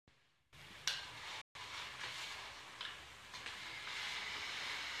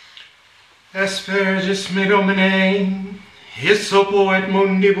Asperges me domine, hissopo et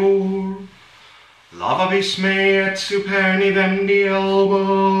mundibur, lavabis me et superni vendi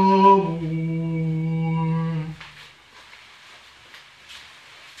albor.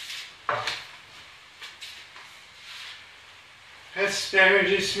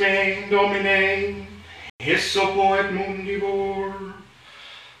 Asperges me domine, hissopo et mundibur,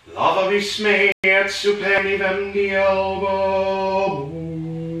 lavabis me et superni vendi albor.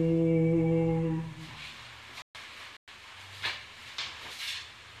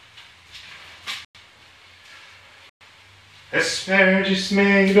 Asperges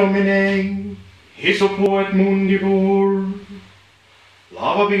me domine, hissopo et mundibur,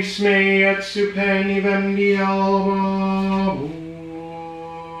 lavabis me et superni vendi albor.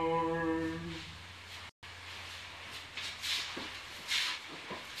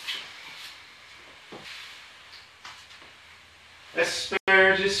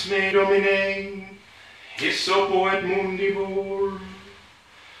 Asperges me domine, hissopo et mundibur,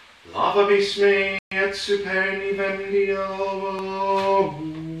 lavabis me et superni vendi albor.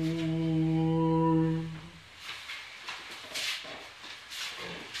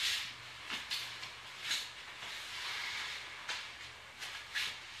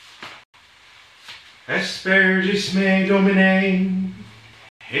 Asperges me domine,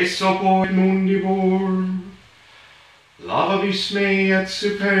 hissopo et mundibur, lavabis me et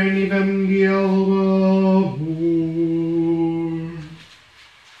superni vendi albor.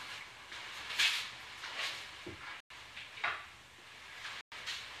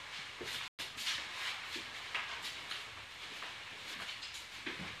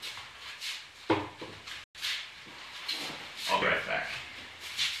 I'll be right back.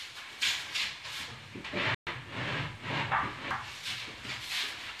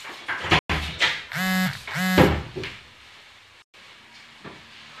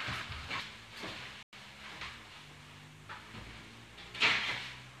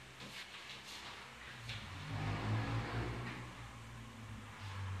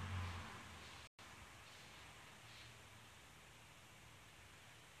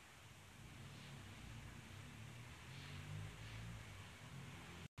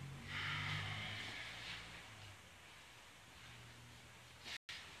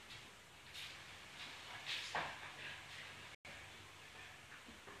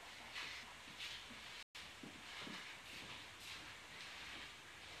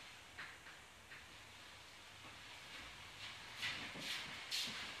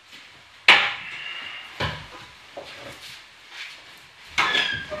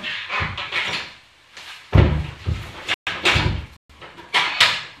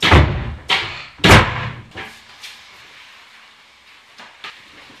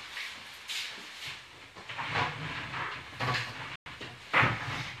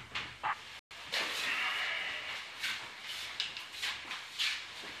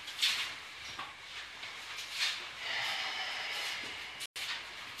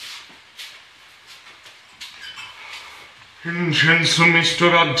 Incensum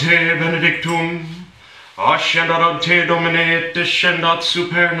istur ad te benedictum, ascendat ad te Domine et descendat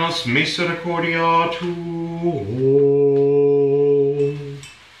super nos misericordia tuo.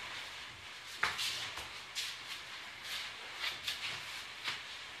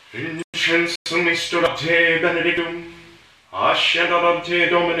 Incensum istur ad te benedictum, ascendat ad te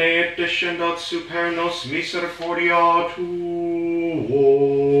Domine et descendat super nos misericordia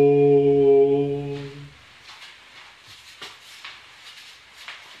tuo.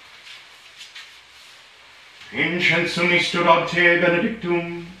 Incensum istur ad te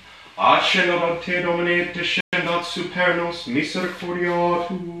benedictum, ascendat ad te Domine et descendat super nos misericordia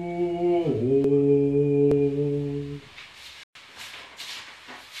tuo.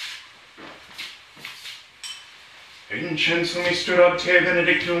 Incensum istur ad te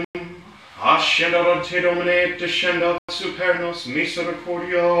benedictum, ascendat ad te Domine et descendat super nos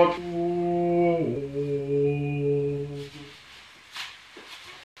misericordia tuo.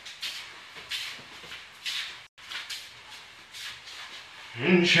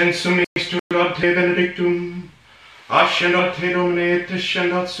 Incensum istur ad te benedictum, ascendat te Domine et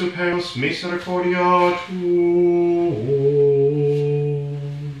descendat super nos misericordia tuo.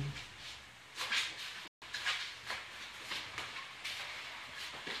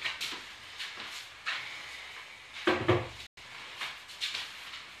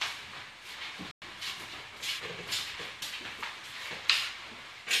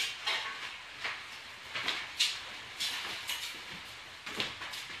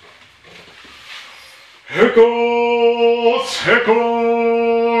 Ecos,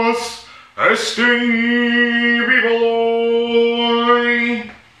 ecos, este biboi.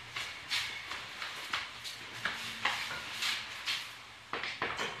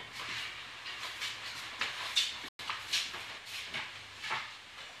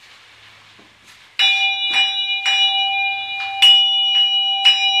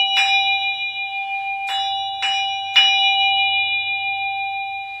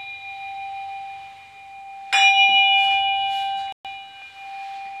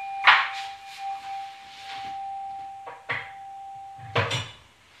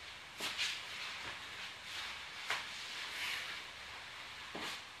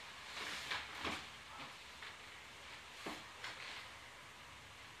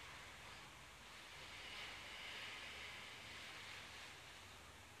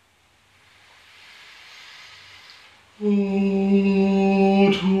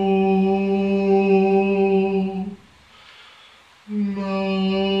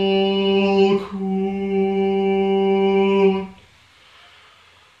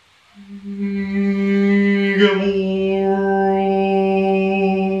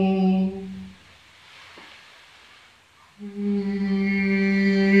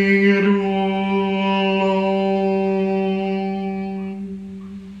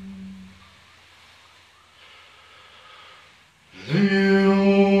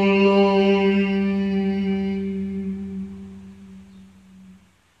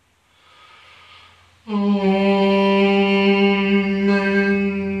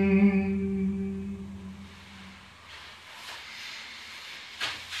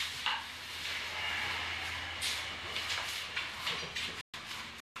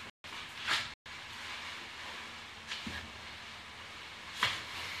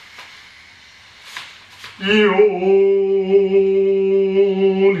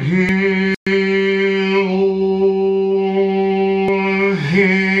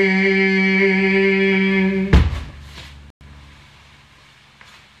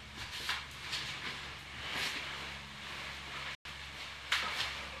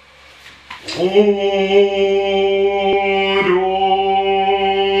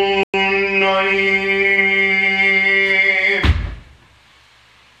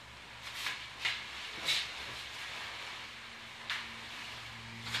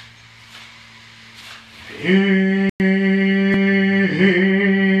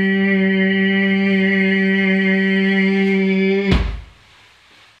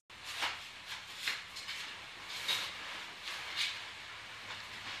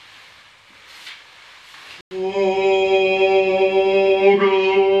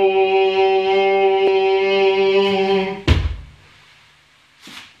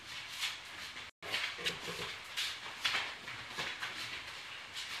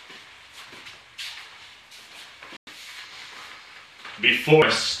 Before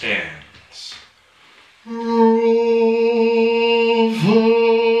us stands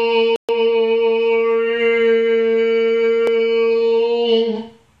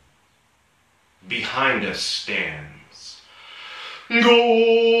behind us stands Golden.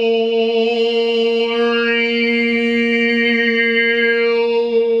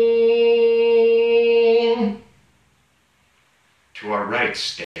 To our right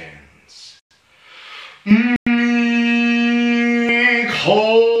stands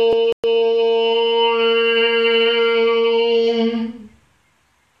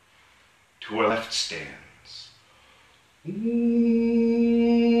to our left stands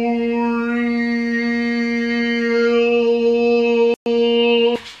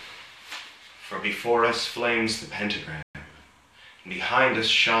for before us flames the pentagram, and behind us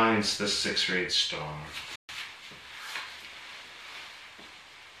shines the six-rayed star.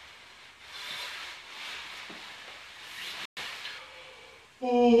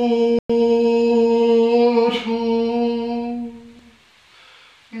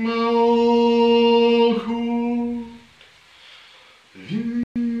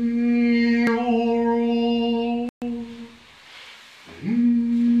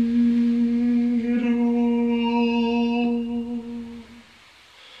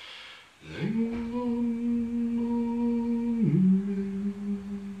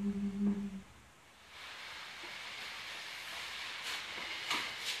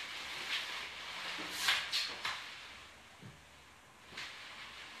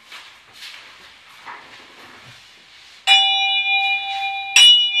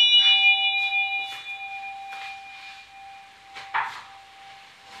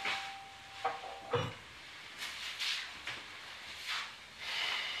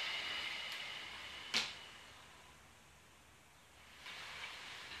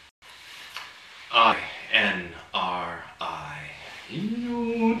 I-N-R-I.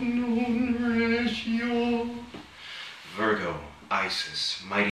 Virgo, Isis,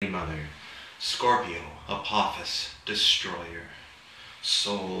 Mighty Mother. Scorpio, Apophis, Destroyer.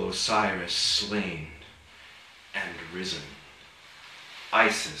 Soul, Osiris, slain and risen.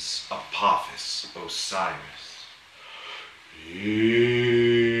 Isis, Apophis, Osiris.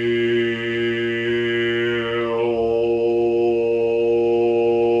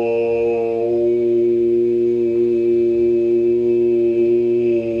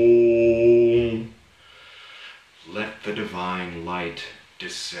 Let the divine light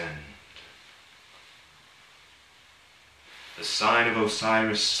descend. The sign of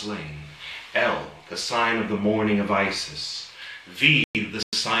Osiris slain. L, the sign of the morning of Isis. V, the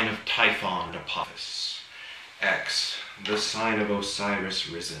sign of Typhon Apophis. X, the sign of Osiris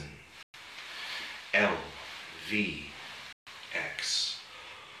risen. L, V,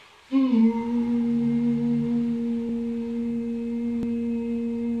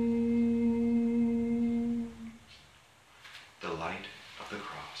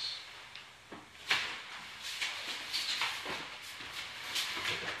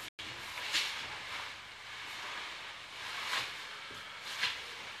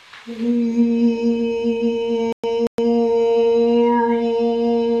 Let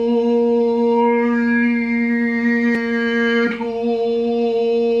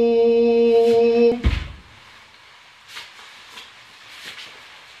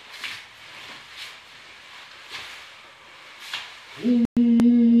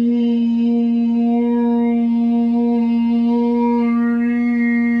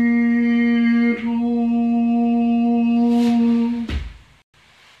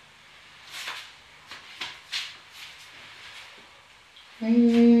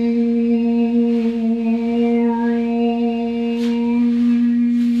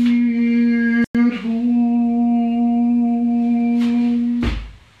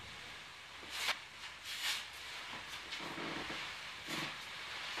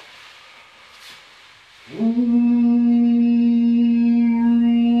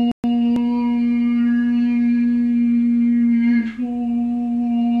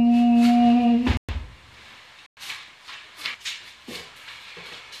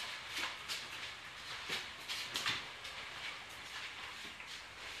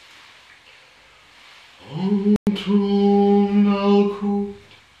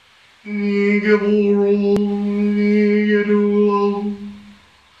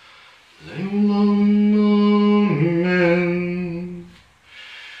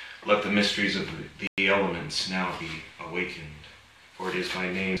the mysteries of the elements now be awakened, for it is by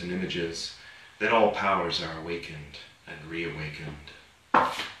names and images that all powers are awakened and reawakened.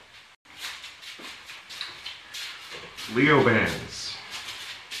 Leo bands.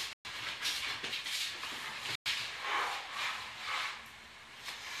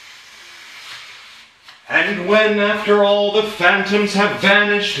 And when after all the phantoms have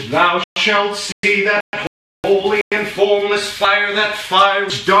vanished, thou shalt see that holy and formless fire, that fire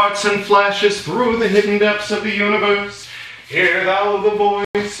which darts and flashes through the hidden depths of the universe, hear thou the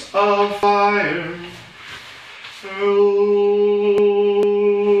voice of fire.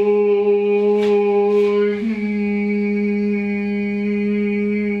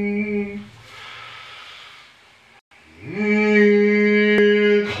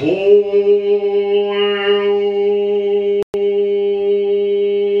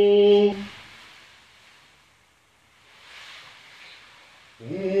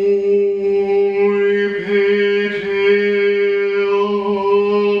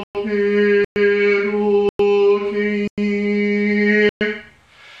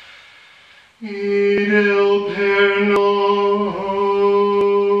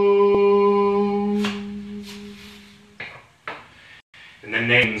 In the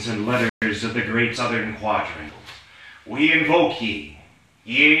names and letters of the great southern quadrangle, we invoke ye,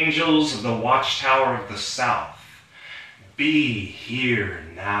 ye angels of the watchtower of the south, be here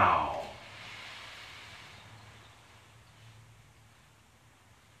now.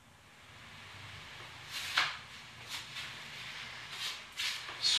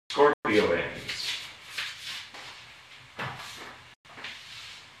 Scorpio ends.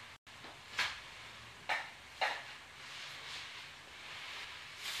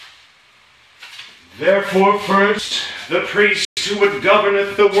 Therefore first, the priest who would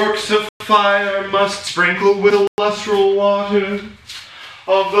governeth the works of fire must sprinkle with the lustral water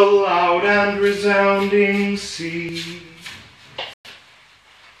of the loud and resounding sea.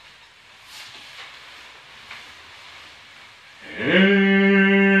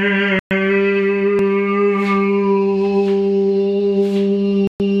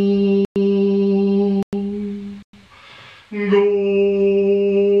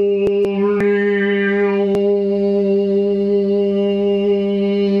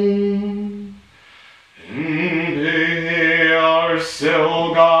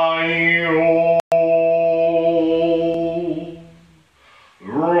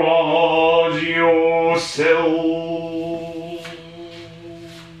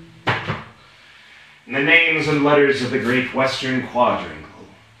 In the names and letters of the great western quadrangle,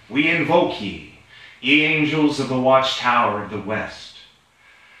 we invoke ye, ye angels of the watchtower of the west,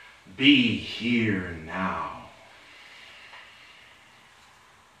 be here now.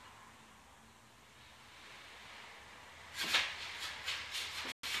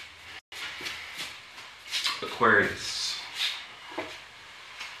 Aquarius.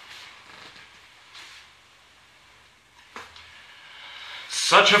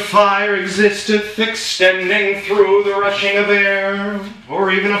 Such a fire existeth, extending through the rushing of air, or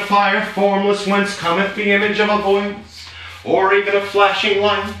even a fire formless whence cometh the image of a voice, or even a flashing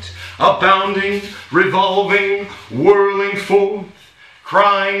light, abounding, revolving, whirling forth,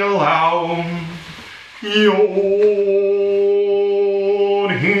 crying aloud, Yod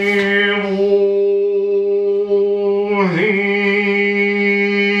Him.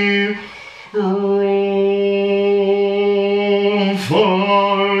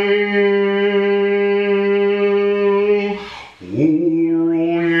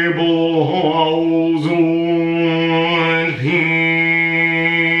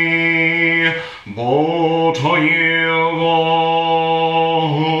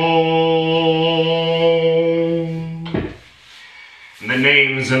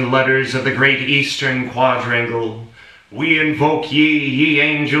 names and letters of the great eastern quadrangle, we invoke ye, ye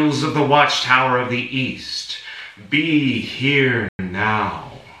angels of the watchtower of the east. Be here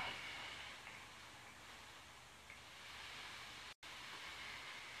now.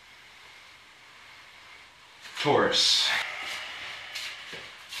 Taurus.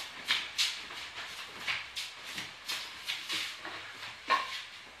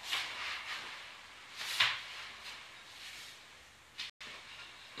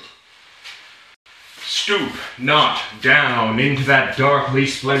 Stoop not down into that darkly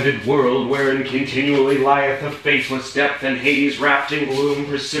splendid world wherein continually lieth a faithless depth and Hades wrapped in gloom,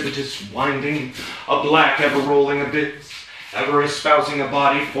 precipitous winding, a black ever-rolling abyss, ever espousing a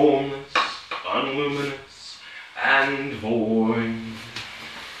body formless, unluminous, and void.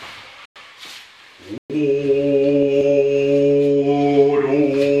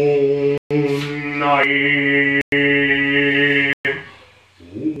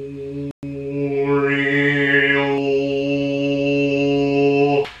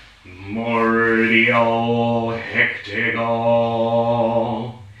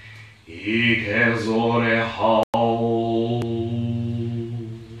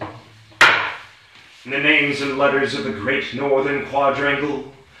 In the names and letters of the great northern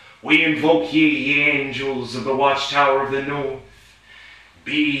quadrangle, we invoke ye, ye angels of the watchtower of the north.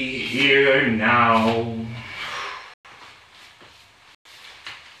 Be here now.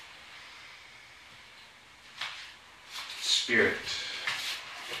 Spirit.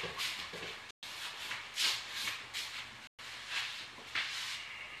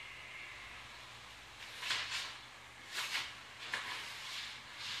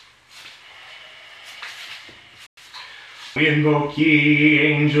 We invoke ye,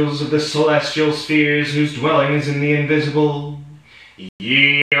 angels of the celestial spheres, whose dwelling is in the invisible.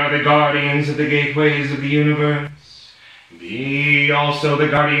 Ye are the guardians of the gateways of the universe. Be also the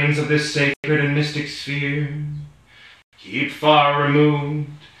guardians of this sacred and mystic sphere. Keep far removed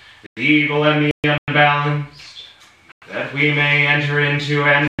the evil and the unbalanced, that we may enter into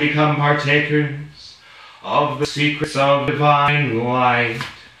and become partakers of the secrets of divine light.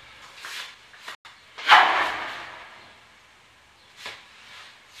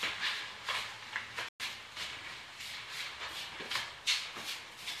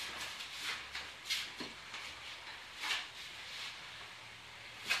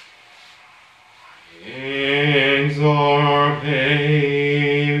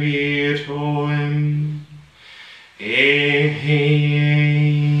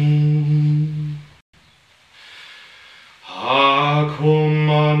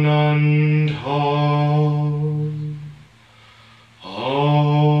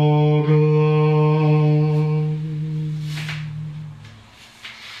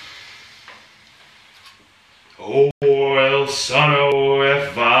 Sano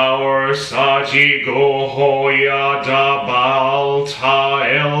efaur saji gohoya da balta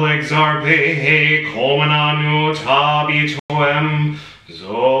el exarpe komananu tabituem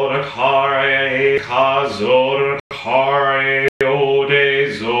zodakare ka zodakare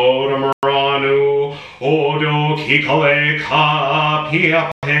ode zodamaranu odo kikale ka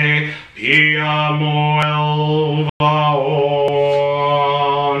piape piamoel vaonu.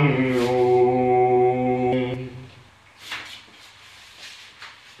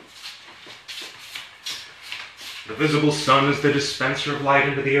 The visible sun is the dispenser of light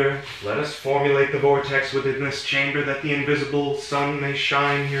into the earth. Let us formulate the vortex within this chamber that the invisible sun may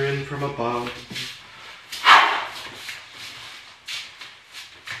shine herein from above.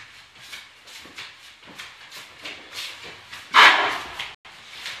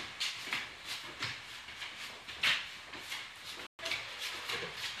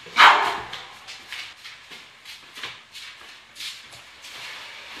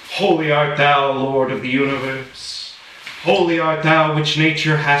 Holy art thou, Lord of the universe. Holy art thou, which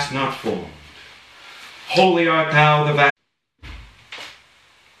nature hath not formed. Holy art thou, the vast.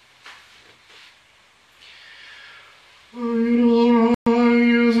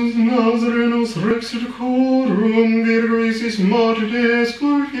 Nazarenos rexit corum virgis martes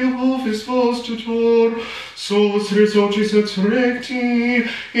gloriae office vostator solus resocis et recti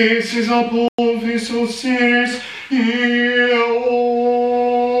esis apophis osiris in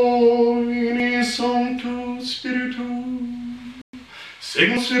sanctus spiritu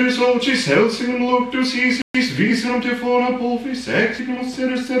Signus spiritus ocis helsigum luctus isis viserum te fora apophis exigum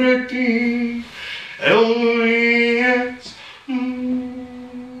osiris recti Elias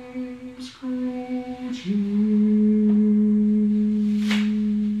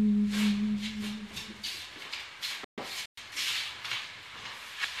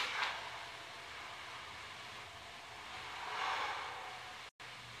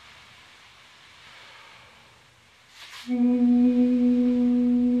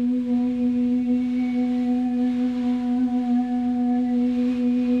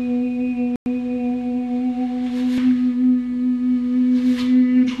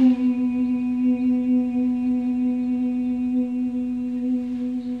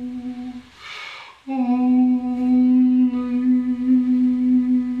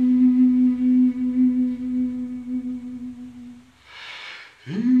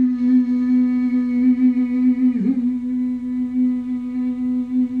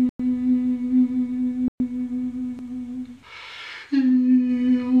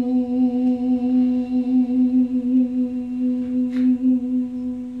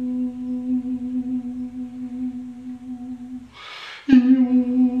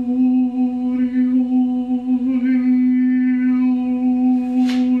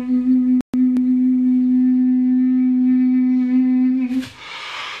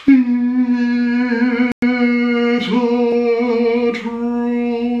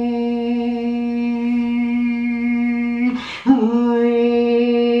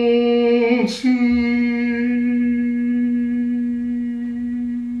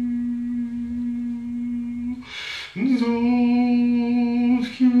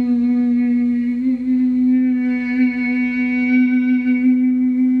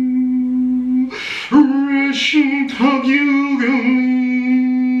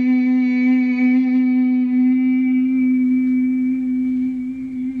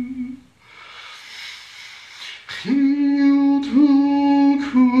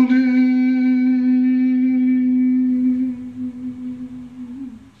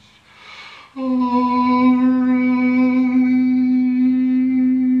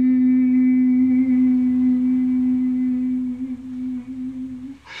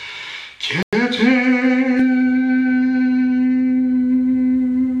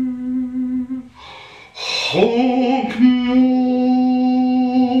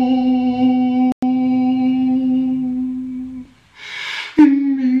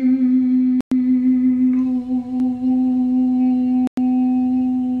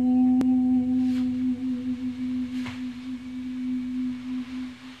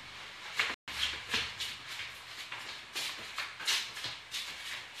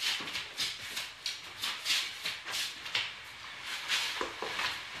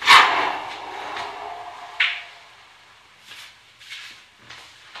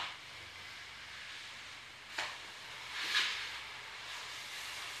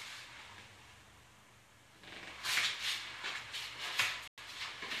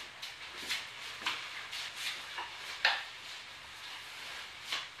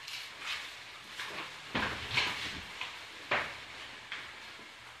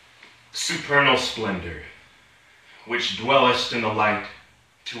Supernal splendor, which dwellest in the light,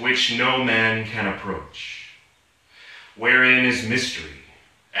 to which no man can approach, wherein is mystery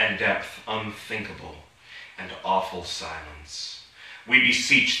and depth unthinkable and awful silence, we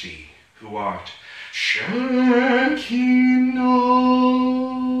beseech thee, who art Shekinah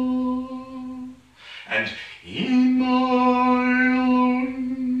and Elohim,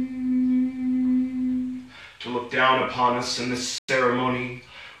 to look down upon us in this ceremony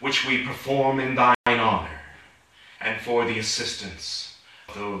which we perform in thine honor, and for the assistance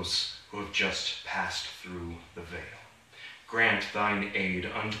of those who have just passed through the veil. Grant thine aid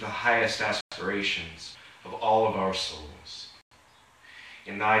unto the highest aspirations of all of our souls.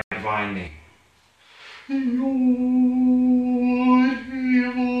 In thy divine name,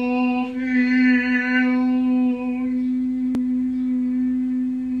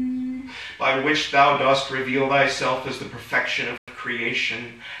 by which thou dost reveal thyself as the perfection of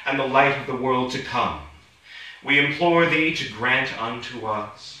creation and the light of the world to come, we implore thee to grant unto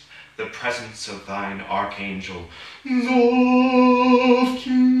us the presence of thine archangel Zophiel.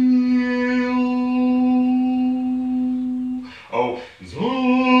 O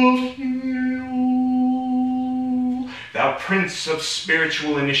Zophiel, thou prince of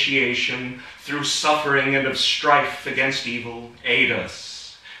spiritual initiation through suffering and of strife against evil, aid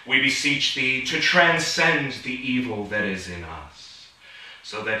us, we beseech thee, to transcend the evil that is in us,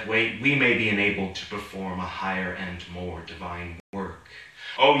 so that we may be enabled to perform a higher and more divine work.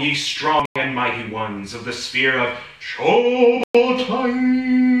 O ye strong and mighty ones of the sphere of Shobotai,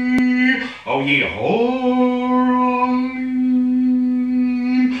 O ye Horim,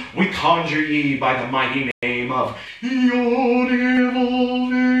 we conjure ye by the mighty name of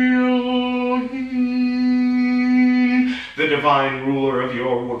Yod-Elohim, the divine ruler of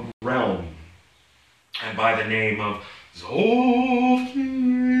your realm, and by the name of Zophiel,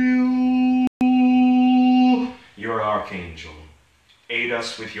 your archangel, aid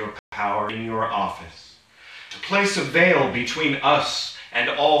us with your power in your office, to place a veil between us and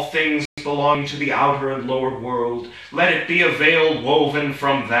all things belonging to the outer and lower world. Let it be a veil woven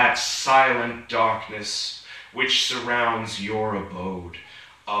from that silent darkness which surrounds your abode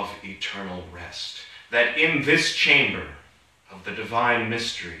of eternal rest, that in this chamber of the divine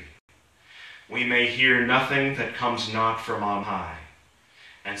mystery we may hear nothing that comes not from on high,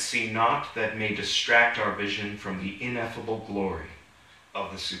 and see naught that may distract our vision from the ineffable glory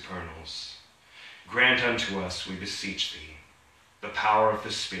of the supernals. Grant unto us, we beseech thee, the power of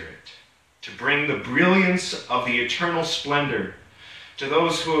the Spirit, to bring the brilliance of the eternal splendor to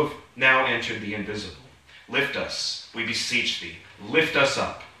those who have now entered the invisible. Lift us, we beseech thee, lift us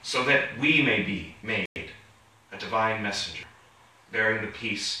up, so that we may be made a divine messenger, bearing the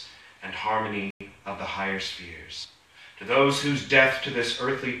peace and harmony of the higher spheres, to those whose death to this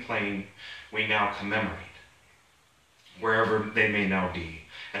earthly plane we now commemorate, wherever they may now be,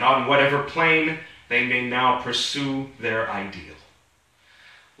 and on whatever plane they may now pursue their ideal.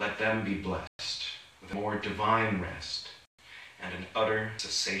 Let them be blessed with a more divine rest and an utter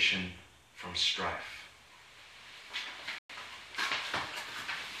cessation from strife.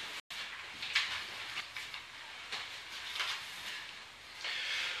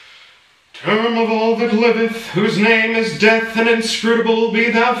 Term of all that liveth, whose name is death and inscrutable,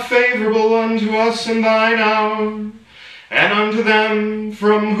 be thou favorable unto us in thine hour, and unto them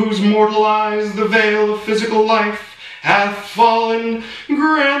from whose mortal eyes the veil of physical life hath fallen,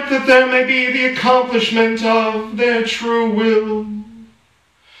 grant that there may be the accomplishment of their true will.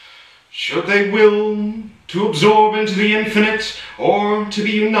 Should they will to absorb into the infinite, or to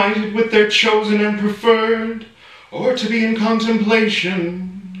be united with their chosen and preferred, or to be in contemplation,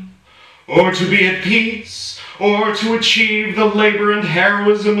 or to be at peace, or to achieve the labor and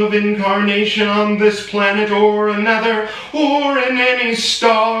heroism of incarnation on this planet or another, or in any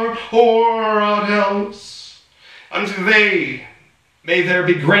star or aught else, unto they may there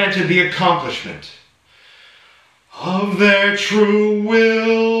be granted the accomplishment of their true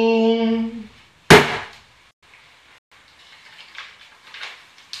will.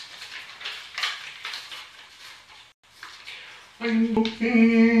 I invoke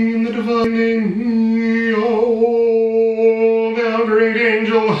thee in the divine name, O thou great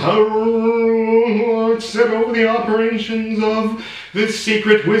angel, who art set over the operations of this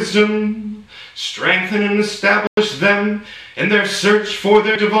secret wisdom. Strengthen and establish them in their search for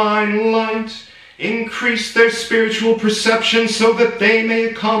their divine light. Increase their spiritual perception so that they may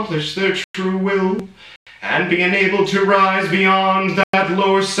accomplish their true will, and be enabled to rise beyond that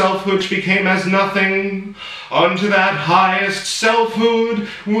lower selfhood which became as nothing, unto that highest selfhood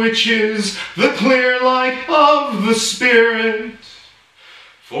which is the clear light of the Spirit.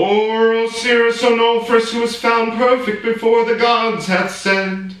 For Osiris Onofris, who was found perfect before the gods, hath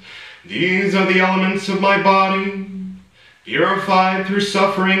said, these are the elements of my body, purified through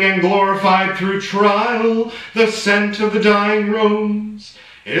suffering and glorified through trial. The scent of the dying rose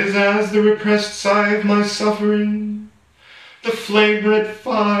is as the repressed sigh of my suffering. The flame-red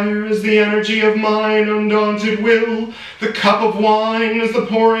fire is the energy of mine undaunted will. The cup of wine is the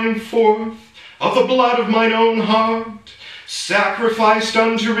pouring forth of the blood of mine own heart, sacrificed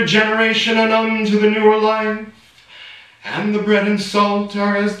unto regeneration and unto the newer life. And the bread and salt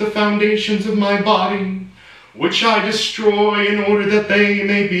are as the foundations of my body, which I destroy in order that they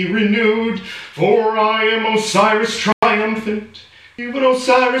may be renewed. For I am Osiris triumphant, even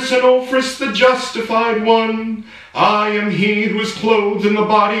Osiris Onofris, the justified one. I am he who is clothed in the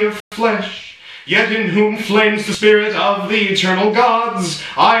body of flesh, yet in whom flames the spirit of the eternal gods.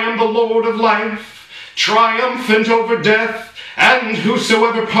 I am the Lord of life, triumphant over death, and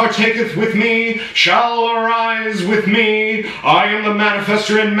whosoever partaketh with me shall arise with me. I am the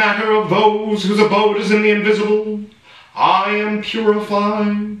manifester in matter of those whose abode is in the invisible. I am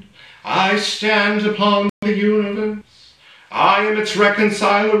purified. I stand upon the universe. I am its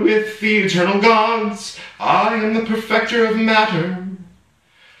reconciler with the eternal gods. I am the perfecter of matter.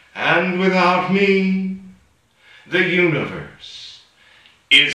 And without me, the universe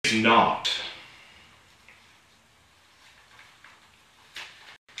is not.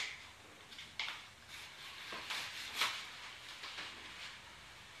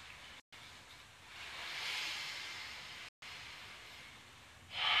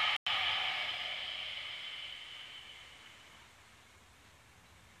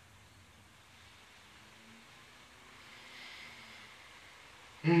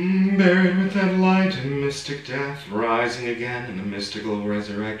 Buried with that light and mystic death, rising again in a mystical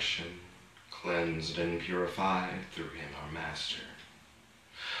resurrection, cleansed and purified through him our Master.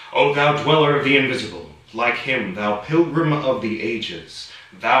 O thou dweller of the invisible, like him, thou pilgrim of the ages,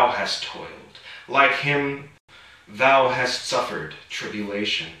 thou hast toiled. Like him, thou hast suffered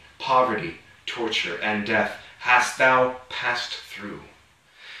tribulation, poverty, torture, and death hast thou passed through.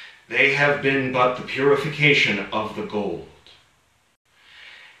 They have been but the purification of the gold.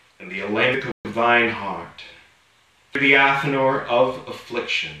 In the alembic of thine heart, the Athenor of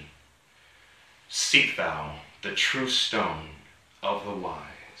affliction, seek thou the true stone of the wise.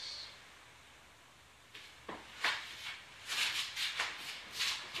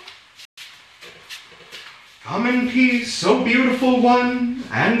 Come in peace, O beautiful one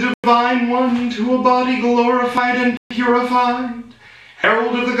and divine one, to a body glorified and purified,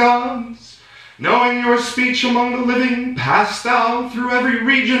 herald of the gods. Knowing your speech among the living, pass thou through every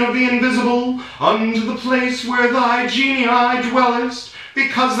region of the invisible, unto the place where thy genii dwellest,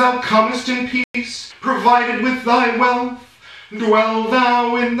 because thou comest in peace, provided with thy wealth. Dwell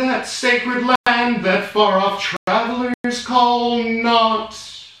thou in that sacred land that far-off travelers call not.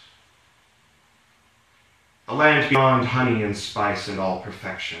 A land beyond honey and spice and all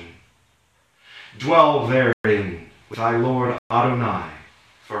perfection. Dwell therein with thy Lord Adonai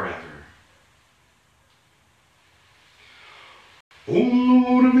forever. O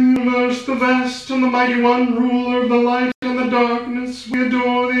Lord of the universe, the vast and the mighty one, ruler of the light and the darkness, we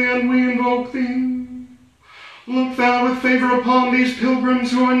adore thee and we invoke thee. Look thou with favor upon these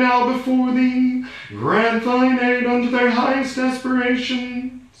pilgrims who are now before thee. Grant thine aid unto their highest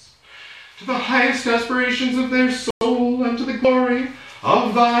aspirations, to the highest aspirations of their soul, and to the glory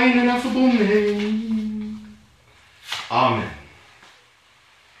of thine ineffable name. Amen.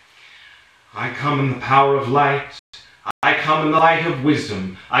 I come in the power of light. I come in the light of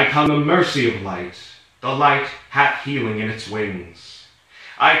wisdom. I come in the mercy of light. The light hath healing in its wings.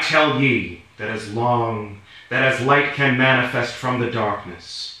 I tell ye that as long that as light can manifest from the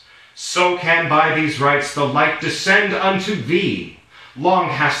darkness, so can by these rites the light descend unto thee. Long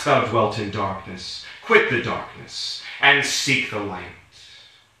hast thou dwelt in darkness. Quit the darkness and seek the light.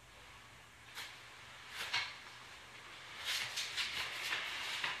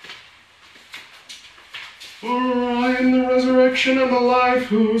 For I am the resurrection and the life.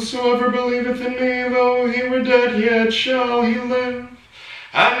 Whosoever believeth in me, though he were dead, yet shall he live.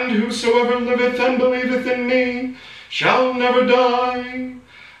 And whosoever liveth and believeth in me shall never die.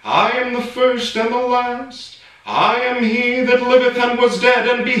 I am the first and the last. I am he that liveth and was dead,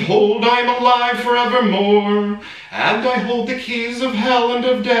 and behold, I am alive forevermore. And I hold the keys of hell and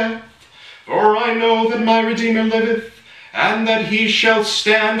of death. For I know that my Redeemer liveth, and that he shall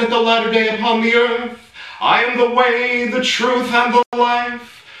stand at the latter day upon the earth. I am the way, the truth, and the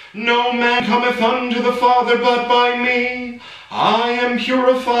life. No man cometh unto the Father but by me. I am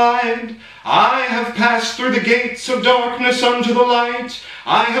purified. I have passed through the gates of darkness unto the light.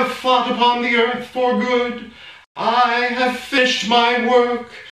 I have fought upon the earth for good. I have finished my work.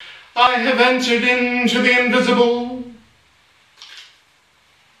 I have entered into the invisible.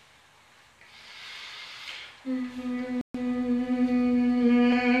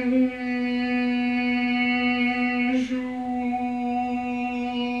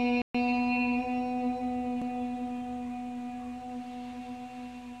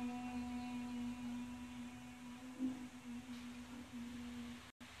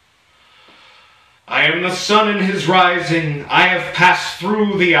 I am the sun in his rising. I have passed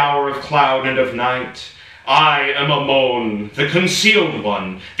through the hour of cloud and of night. I am Ammon, the concealed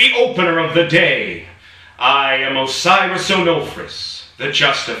one, the opener of the day. I am Osiris Onofris, the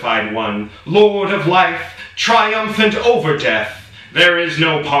justified one, Lord of life, triumphant over death. There is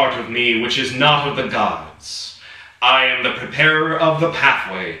no part of me which is not of the gods. I am the preparer of the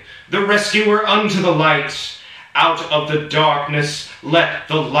pathway, the rescuer unto the light. Out of the darkness let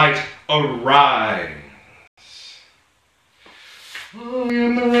the light arise. I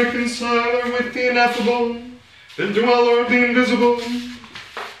am the reconciler with the ineffable, the dweller of the invisible.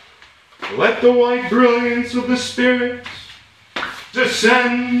 Let the white brilliance of the Spirit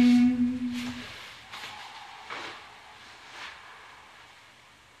descend.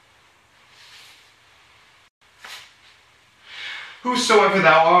 Whosoever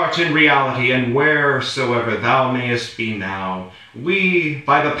thou art in reality, and wheresoever thou mayest be now, we,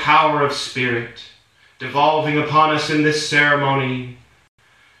 by the power of Spirit, devolving upon us in this ceremony,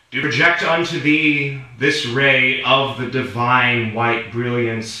 do project unto thee this ray of the divine white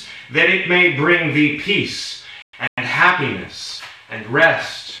brilliance, that it may bring thee peace and happiness and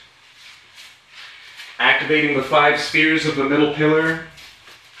rest. Activating the 5 spheres of the middle pillar,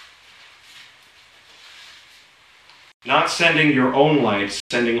 not sending your own light,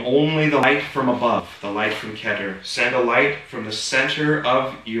 sending only the light from above, the light from Keter. Send a light from the center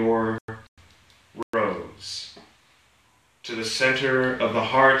of your rose to the center of the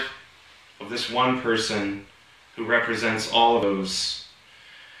heart of this one person who represents all of those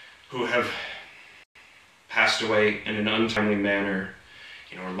who have passed away in an untimely manner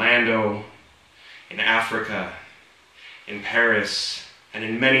in Orlando, in Africa, in Paris, and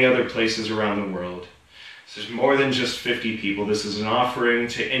in many other places around the world. This is more than just 50 people. This is an offering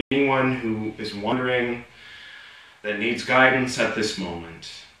to anyone who is wondering, that needs guidance at this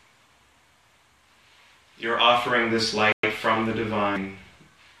moment. You're offering this light from the divine.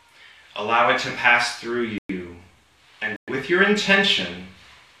 Allow it to pass through you. And with your intention,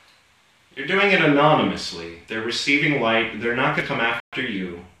 you're doing it anonymously. They're receiving light. They're not going to come after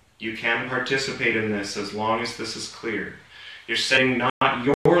you. You can participate in this as long as this is clear. You're sending not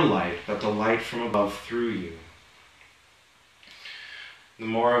your light, but the light from above through you. The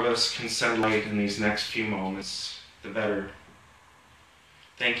more of us can send light in these next few moments, the better.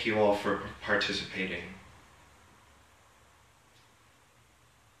 Thank you all for participating.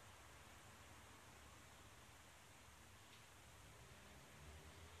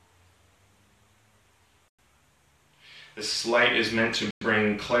 This light is meant to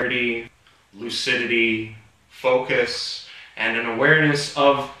bring clarity, lucidity, focus, and an awareness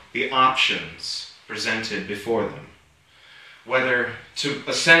of the options presented before them. Whether to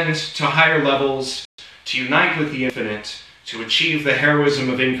ascend to higher levels, to unite with the infinite, to achieve the heroism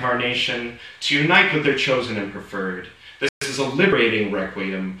of incarnation, to unite with their chosen and preferred. This is a liberating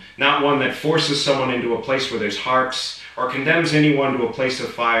requiem, not one that forces someone into a place where there's harps or condemns anyone to a place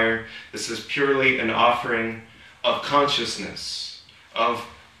of fire. This is purely an offering of consciousness, of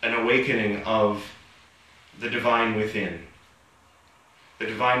an awakening of the divine within. The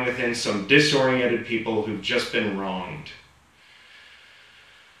divine within some disoriented people who've just been wronged.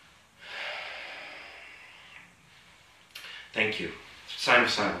 Thank you. Sign of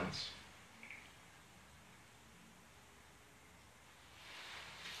silence.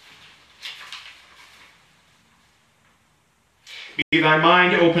 Be thy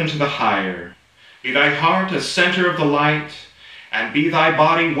mind open to the higher. Be thy heart a center of the light, and be thy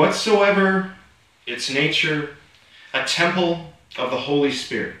body whatsoever its nature, a temple of the Holy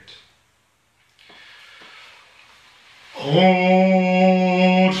Spirit. Oto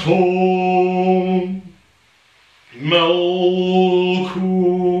Melkut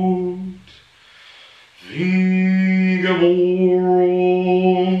Vigavoro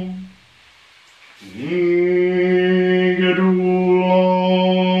Nigadulam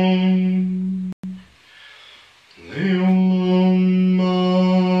Leolam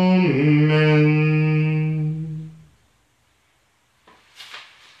Amen.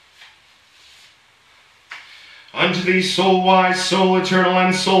 thee, sole wise, sole eternal,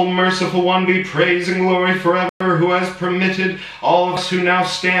 and sole merciful one, be praise and glory forever, who has permitted all of us who now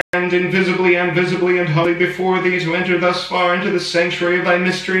stand invisibly and visibly and humbly before thee to enter thus far into the sanctuary of thy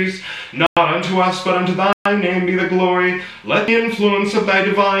mysteries. Not unto us, but unto thy name be the glory. Let the influence of thy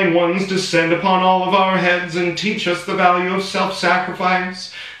divine ones descend upon all of our heads, and teach us the value of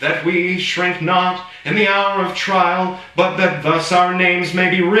self-sacrifice, that we shrink not in the hour of trial, but that thus our names may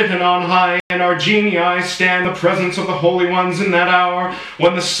be written on high, and our genii stand in the presence of the holy ones in that hour,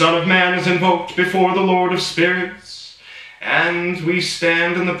 when the Son of Man is invoked before the Lord of spirits, and we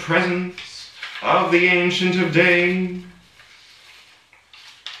stand in the presence of the Ancient of Days.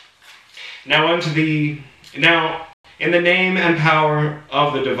 Now in the name and power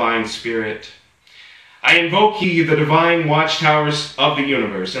of the divine Spirit, I invoke ye the divine watchtowers of the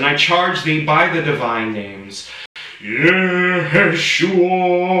universe, and I charge thee by the divine names, Yeshua,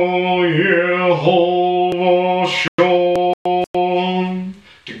 Yehovah, Shalom,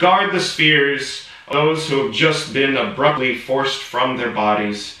 to guard the spheres of those who have just been abruptly forced from their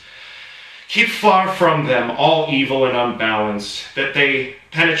bodies. Keep far from them all evil and unbalance, that they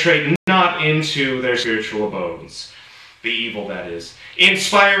penetrate not into their spiritual abodes, the evil that is.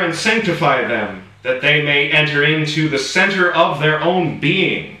 Inspire and sanctify them, that they may enter into the center of their own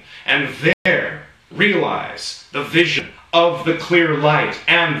being, and there realize the vision of the clear light,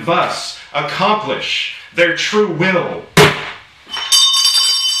 and thus accomplish their true will.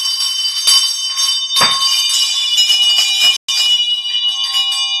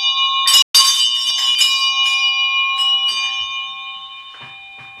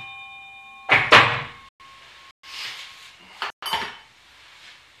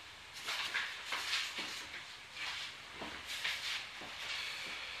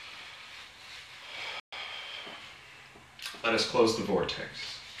 Let us close the vortex.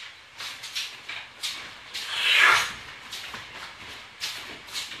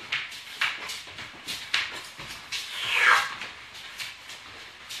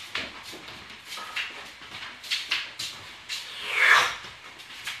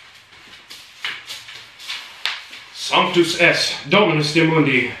 Sanctus es Dominus de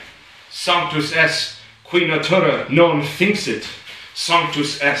mundi, Sanctus es qui natura non finxit,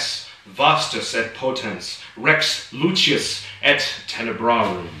 Sanctus es vastus et potens, Rex lucius et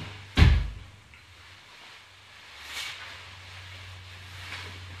tenebrarum.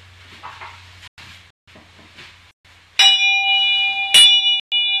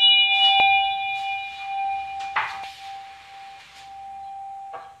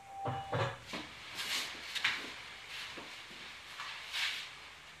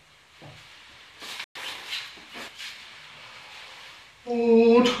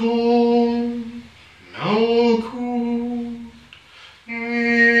 Autumn, Malkuth,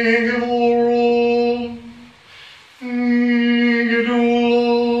 Nigel, Nigel,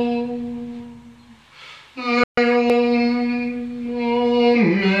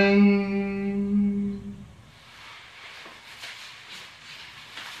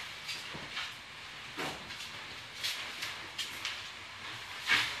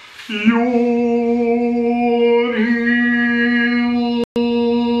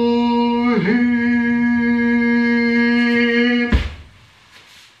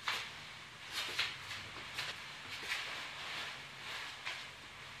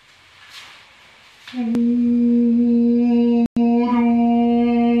 Amen.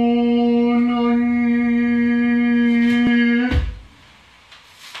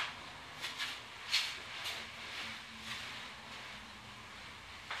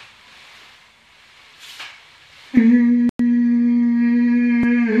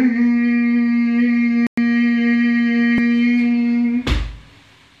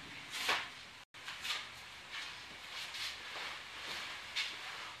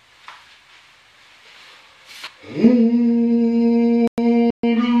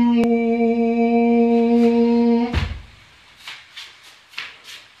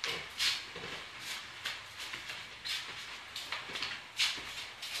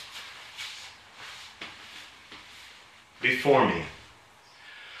 Before me,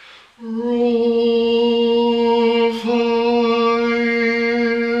 Raphael.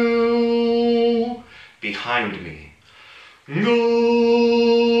 Behind me, Gabriel.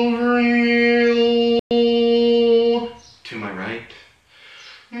 To my right,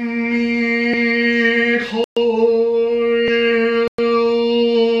 Michael.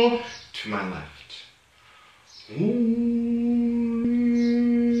 To my left,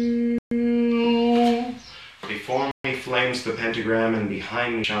 before me flames the pentagram, and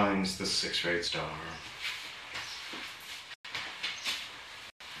behind me shines the six-rayed star.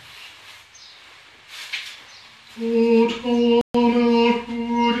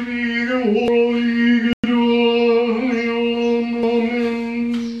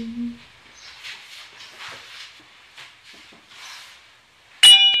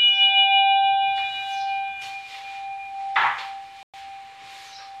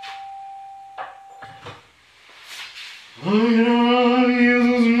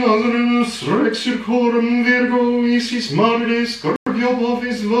 Coram Virgo isis Mardes Scorpio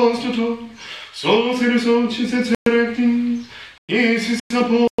Bovis Vostator Solceres Ocis et Serecti Isis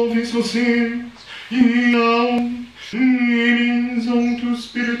Apovis Osiris Iaum in Sanctus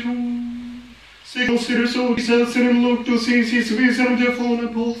Spiritu Signal Sirius Ocis Serem Luctus Isis Viserum Diaphona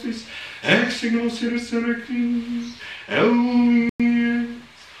Apophis Ex Signal Sirius Serecti Elvies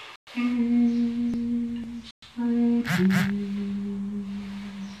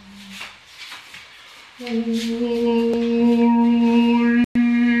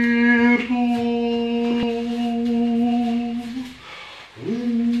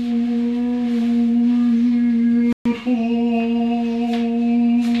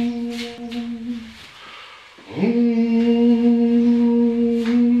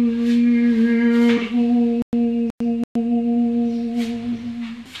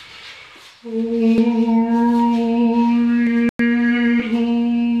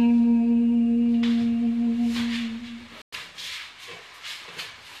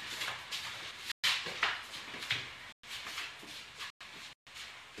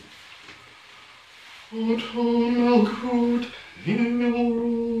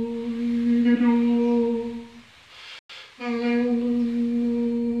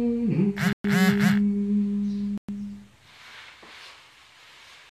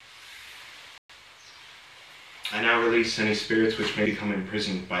I now release any spirits which may become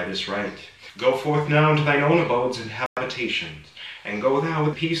imprisoned by this rite. Go forth now into thine own abodes and habitations, and go thou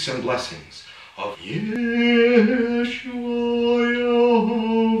with peace and blessings of Yeshua.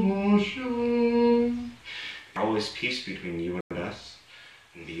 Always peace between you and us,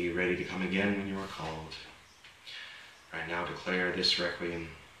 and be ready to come again when you are called. I now declare this requiem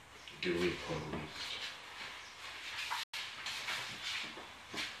duly closed.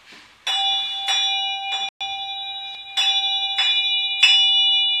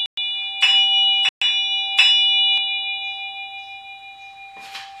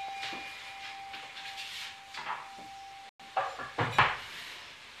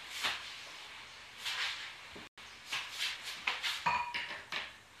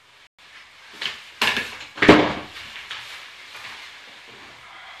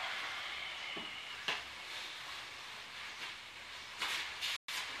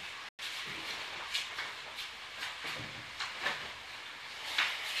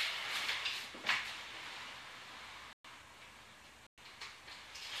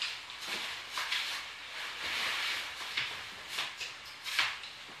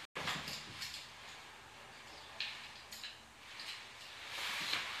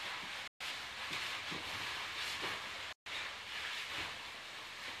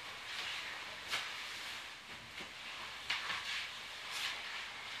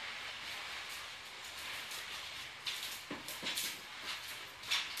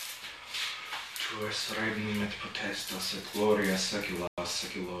 Tuus regnum et potestas et gloria saecula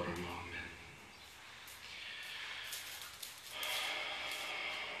saeculorum. Amen.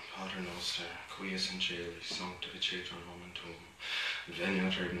 Pater noster, qui es in caeli, sanctificetur nomen tuum,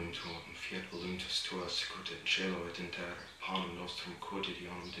 veniat regnum tuum, fiat voluntas tua sicut in cielo et in terra. Panem nostrum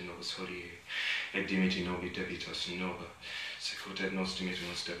quotidianum de nobis hodie, et dimiti nobi debitos nova, sicut et nos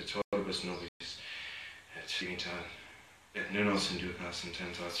dimittimus debitoribus nobis, et dimita et ne nos inducas in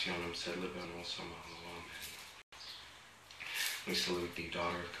tentationem, sed libera nos a malo. Amen. We salute thee,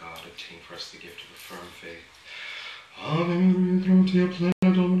 daughter of God, obtain for us the gift of a firm faith. Ave Maria, gratia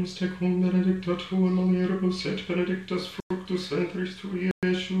plena Dominus tecum, benedicta tu in mulieribus, et benedictus fructus ventris tui,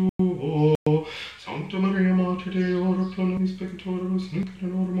 Iesus. Sancta Maria, Mater Dei, ora pro nobis peccatoribus, nunc et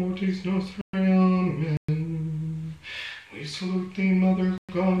in hora mortis nostrae. Amen. We salute thee, Mother of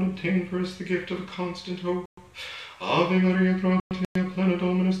God, obtain for us the gift of a constant hope. Ave Maria, gratia plena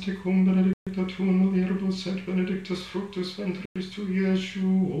Dominus tecum, benedicta tu in mulieribus, et benedictus fructus ventris tui,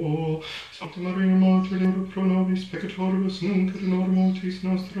 Iesus. Sancta Maria, Mater Dei, ora pro nobis peccatoribus, nunc et in hora mortis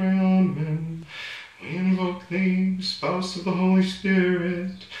nostrae. Amen. We invoke thee, spouse of the Holy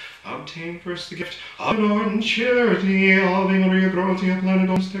Spirit, obtain for us the gift of an ardent charity. Ave Maria, gratia plena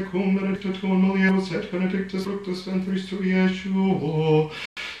Dominus tecum, benedicta tu in mulieribus, et benedictus fructus ventris tui, Iesus.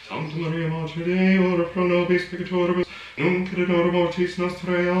 Sancta Maria, Mater Dei, ora pro nobis peccatoribus, nunc et in hora mortis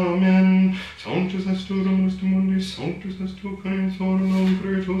nostrae. Amen. Sanctus est tu, Dominus de mundi, sanctus est tu, Canius horum, non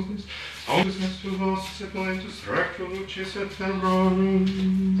creatusis, Sanctus est tu vos sepulentus recto lucis et tembrorum.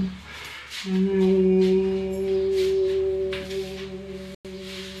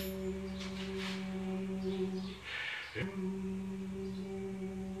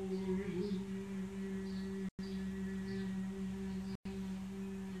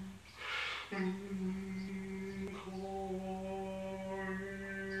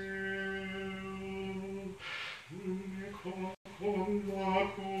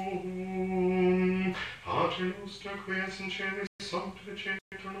 Pater noster, qui es in caelis,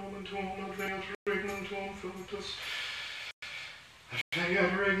 sanctificetur nomen tuum, adveniat regnum tuum,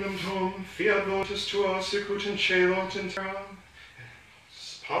 adveniat regnum tuum, fiat voluntas tua, sicut in caelo et in terra.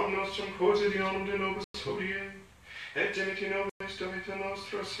 Panem nostrum quotidianum de nobis hodie, et dimitti nobis debita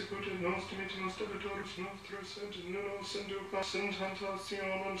nostra, sicut et nos dimittimus debitoribus nostris, et ne nos inducas in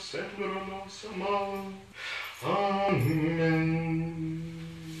tentationem, sed libera nos a malo. Amen.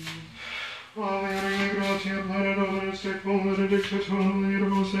 Alleluia, gratia plena Dominus tecum, benedicta tu in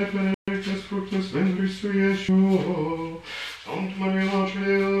mulieribus et benedictus fructus ventris tui, Iesus. Sancta Maria, Mater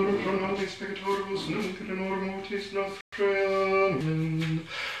Dei, ora pro nobis peccatoribus, nunc et in hora mortis nostrae. Amen.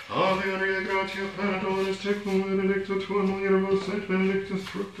 Ave Maria, gratia plena Dominus tecum, benedicta tu in mulieribus et benedictus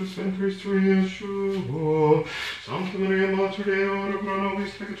fructus ventris tui, Iesus. Sancta Maria, Mater Dei, ora pro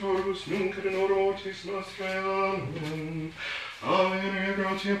nobis peccatoribus, nunc et in hora mortis nostrae. Amen. Ave Maria,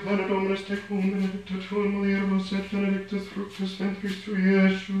 gratia plena Dominus tecum, benedicta tu in mulieribus et benedictus fructus ventris tui,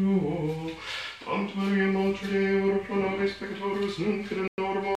 Iesus. Sancta Maria, Mater Dei, ora pro nobis peccatoribus, nunc et in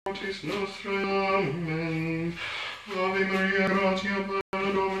hora mortis nostrae. Amen. Ave Maria, gratia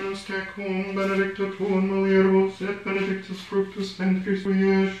plena Dominus tecum, benedicta tu in mulieribus et benedictus fructus ventris tui,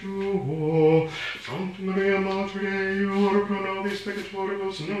 Iesus. Sancta Maria, Mater Dei, ora pro nobis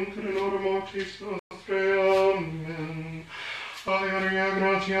peccatoribus, nunc et in hora mortis nostrae. Amen. Ave Maria,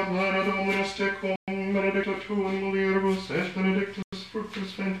 gratia plena Dominus tecum, benedicta tu in mulieribus et benedictus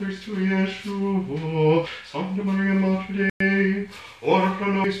fructus ventris tui, Iesus. Sancta Maria, Mater Dei, ora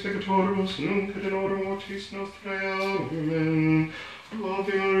pro nobis peccatoribus, nunc et in hora mortis nostrae. Amen.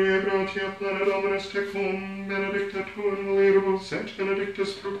 Ave Maria, gratia plena Dominus tecum, benedicta tu in mulieribus et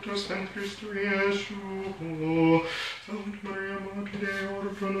benedictus fructus ventris tui, Iesus. Sancta Maria, Mater Dei, ora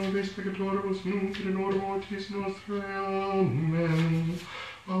pro nobis peccatoribus, nunc et in hora mortis nostrae. Amen.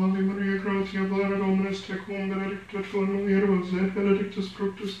 Ave Maria, gratia plena Dominus tecum, benedicta tu in mulieribus et benedictus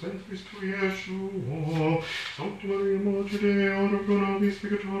fructus ventris tui, Iesus. Sancta Maria, Mater Dei, ora pro nobis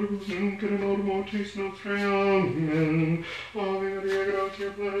peccatoribus, nunc et in hora mortis nostrae. Amen. Ave Maria, gratia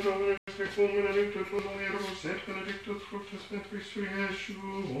plena Dominus tecum, benedicta tu in mulieribus et benedictus fructus ventris tui, Iesus.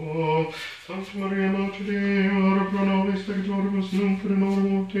 Sancta Maria, Mater Dei, ora pro nobis peccatoribus, nunc et in hora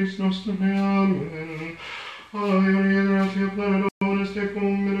mortis nostrae. Amen. Ave Maria, gratia plena Dominus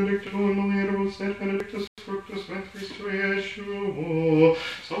tecum, benedicta tu in mulieribus et benedictus fructus ventris tui, Iesus.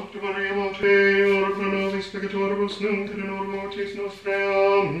 Sancta Maria, Mater Dei, ora pro nobis peccatoribus, nunc et in hora mortis nostrae.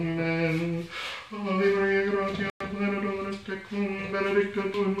 Amen. Ave Maria, gratia plena Dominus tecum, benedicta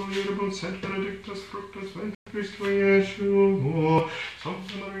tu in mulieribus et benedictus fructus ventris tui, Iesus.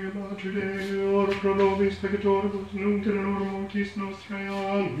 Sancta Maria, Mater Dei, ora pro nobis peccatoribus, nunc et in hora mortis nostrae.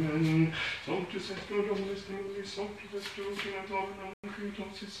 Amen. Sanctus est tu Dominus Deus, sanctus est tu Filius Domini, Creator,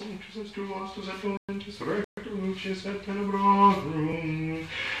 sanctus est tu vastus et voluntas recto lucis et tenebrorum.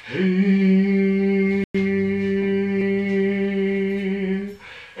 Hey,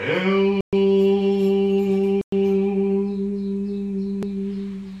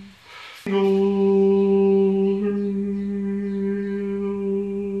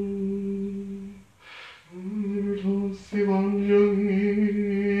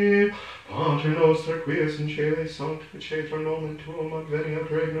 Pater noster, qui es in caeli, sanctificetur nomen tuum, adveniat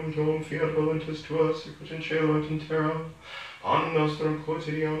regnum tuum, fiat voluntas tua, sicut in caelo et in terra. Panem nostrum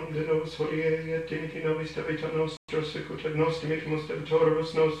quotidianum de nobis hodie, et dimitti nobis debita nostra, sicut et nos dimittimus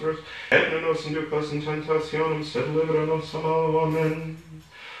debitoribus nostros, et ne nos inducas in tentationem, sed libera nos a malo. Amen.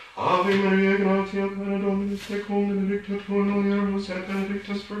 Ave Maria, gratia plena Dominus tecum, benedicta tu in mulieribus et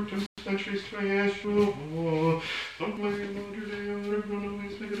benedictus fructus ventris tui, Iesus. Sancta Maria, Mater Dei, ora pro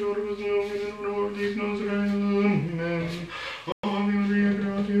nobis peccatoribus, nunc et in hora mortis nostrae. Amen. Ave Maria,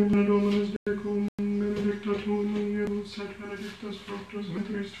 gratia plena Dominus tecum, benedicta tu in mulieribus et benedictus fructus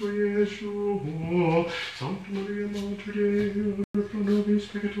ventris tui, Iesus. Sancta Maria, Mater Dei, ora pro nobis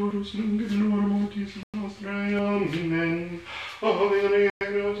peccatoribus, nunc et in hora mortis nostrae. Amen. Ave Maria,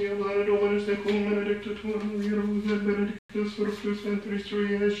 gratia plena Dominus tecum, benedicta tu in mulieribus et benedictus fructus ventris tui,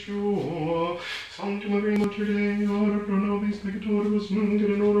 Iesus. Sancta Maria, Mater Dei, ora pro nobis peccatoribus, nunc et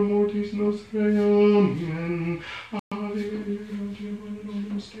in hora mortis nostrae. Amen. Ave Maria, gratia plena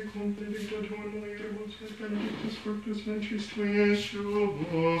Dominus tecum, benedicta benedictus fructus ventris tui,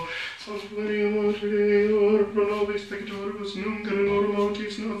 Yeshua. Sancta Maria Mater Dei, ora pro nobis peccatoribus, nunc et in hora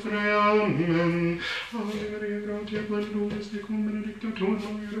mortis nostre. Amen. Ave Maria, gratia plena Dominus tecum, benedicta tu in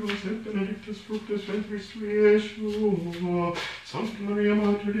mulieribus, et benedictus fructus ventris tui, Yeshua. Sancta Maria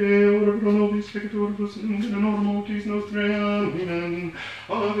Mater Dei, ora pro nobis peccatoribus, nunc et in hora mortis nostre. Amen.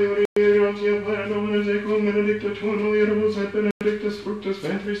 Ave Maria, gratia plena Dominus tecum, benedicta tu in mulieribus, et benedictus fructus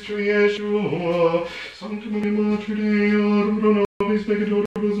ventris tui, Yeshua. Sancta Maria Mater Dei, ora pro nobis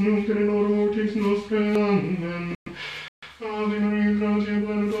peccatoribus, nunc et in hora mortis nostre. Amen. Ave Maria, gratia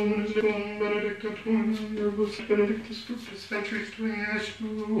plena Dominus tecum, benedicta tu in mulieribus, et benedictus fructus ventris tui,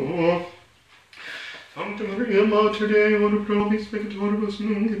 Yeshua. Sancta Maria Mater Dei, ora pro nobis peccatoribus,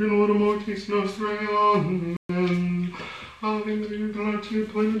 nunc et in hora mortis nostre. Amen. Ave Maria, gratia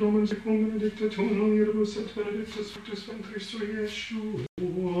plena Dominus tecum, benedicta tu in mulieribus, et benedictus fructus ventris tui,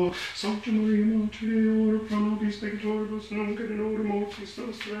 Yeshua. Sancta Maria Mater Dei, ora pro nobis peccatoribus, nunc et in hora mortis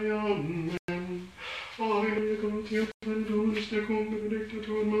nostre. Amen. Ave Maria, gratia plena Dominus tecum, benedicta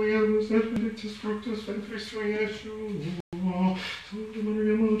tu in mulieribus, et benedictus fructus ventris tui, Yeshua. Sancta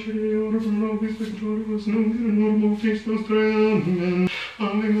Maria Mater Dei, ora pro nobis peccatoribus, nunc et in hora mortis nostre. Amen.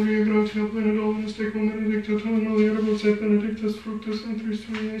 Ave Maria, gratia plena Dominus tecum, benedicta tu in mulieribus, et benedictus fructus ventris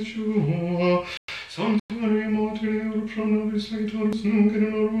tui, Yeshua. Sancta Maria Mater Dei, ora pro nobis peccatoribus, nunc et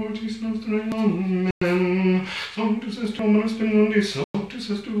in hora mortis nostre. Amen. Sanctus est Dominus benedictus, sanctus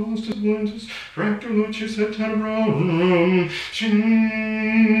est tu hostis valentus, rector lucis et tenebrorum.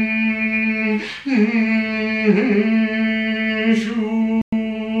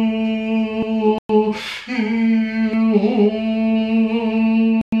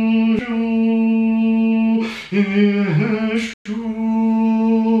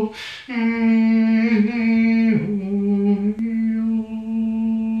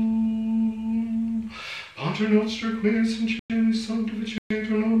 Pater noster, qui es in celis,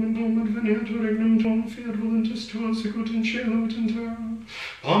 sanctificetur nomen Domini, adveniatur regnum tuum, fiat voluntas tua, sicut in cielo et in terra.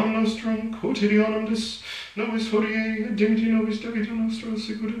 Panem nostrum quotidianum nobis hodie, et dimiti nobis debita nostra,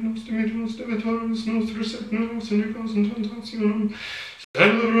 sicut et nos dimittimus debitoribus nostris, et ne nos inducas in tentationem,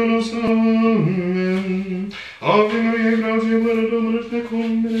 sed libera nos. Amen. Ave Maria, gratia plena Dominus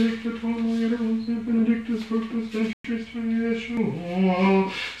tecum, benedicta tu in mulieribus, et benedictus fructus ventris tui,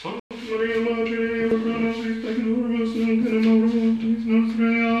 Yeshua. Sancta Maria Mater Dei, ora pro nobis peccatoribus, nunc et in hora mortis nostre.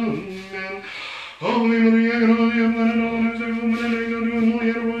 Amen. Ave Maria, gratia plena Dominus tecum, benedicta tu in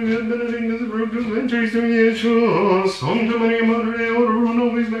mulieribus, et benedictus fructus ventris tui, Yeshua. Sancta Maria Mater Dei, ora pro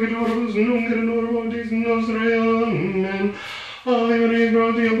nobis peccatoribus, nunc et in hora mortis nostre. Amen. Ave Maria,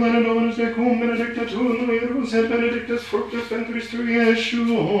 gratia plena Dominus tecum, benedicta tu in mulieribus, et benedictus fructus ventris tui,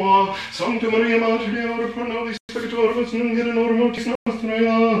 Yeshua. Sancta Maria Mater Dei, ora pro nobis peccatoribus, nunc et in hora mortis nostre.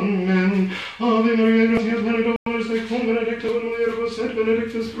 Amen. Ave Maria, gratia plena Dominus tecum, benedicta tu in mulieribus, et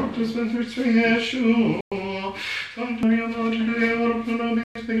benedictus fructus ventris tui, Yeshua. Sancta Maria Mater Dei, ora pro nobis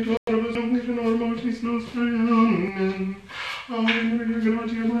peccatoribus, nunc et in hora mortis nostre. Amen. Ave Maria,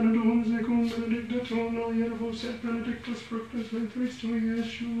 gratia plena Dominus tecum, benedicta tu in mulieribus, et benedictus fructus ventris tui,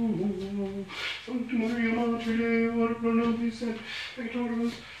 Yeshua. Sancta Maria Mater Dei, ora pro nobis et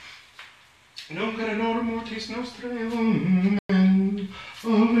peccatoribus, nunc et in hora mortis nostre. Amen.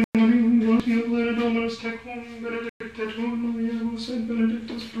 Ave Maria, gratia plena Dominus tecum, benedicta tu in mulieribus, et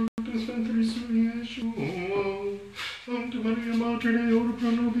benedictus fructus ventris tui, Yeshua. Sancta Maria Mater Dei, ora pro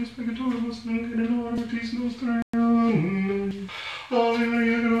nobis peccatoribus, nunc et in hora mortis nostre. Amen. Ave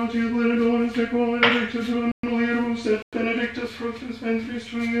Maria, gratia plena Dominus tecum, benedicta tu in mulieribus, et benedictus fructus ventris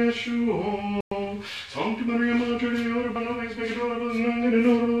tui, Yeshua. Sancta Maria Mater Dei, ora pro nobis peccatoribus, nunc et in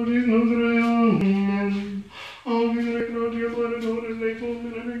hora mortis nostre. Amen. Ave Maria, gratia plena Dominus tecum,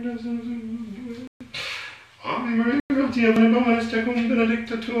 benedictus Ave Maria, gratia plena Dominus tecum,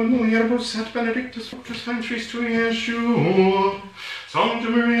 benedicta tu in mulieribus, et benedictus fructus ventris tui, Yeshua. Sancta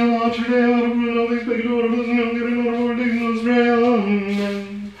Maria Mater Dei, ora pro nobis peccatoribus, nunc et in hora mortis nostre.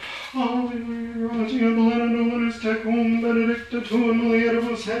 Amen. Ave Maria, gratia plena Dominus tecum, benedicta tu in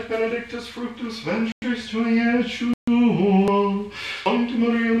mulieribus, et benedictus fructus ventris tui, Yeshua. Sancta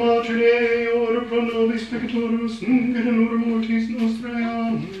Maria Mater Dei, ora pro nobis peccatoribus, nunc et in hora mortis nostre.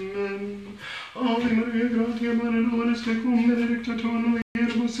 Amen. Ave Maria, gratia plena Dominus tecum, benedicta tu in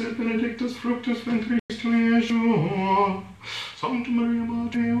mulieribus, et benedictus fructus ventris tui, Yeshua. Sancta Maria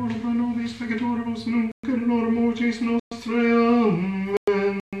Mater Dei, ora pro nobis peccatoribus, nunc et in hora mortis nostre.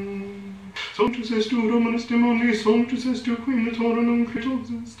 Amen. Sanctus est tu, Dominus de mundi, sanctus est tu, qui metorum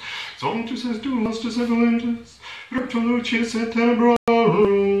credosus, sanctus est tu, hostis evalentus, rector lucis et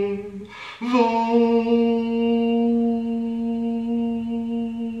tenebrorum.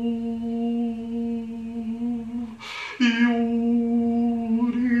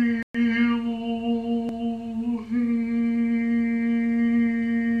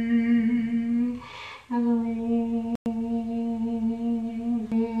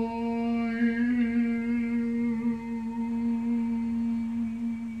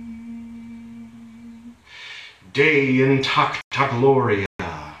 Dei intacta gloria.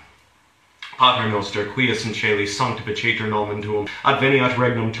 Pater noster, quies in celi sanctificator nomen tuum, adveniat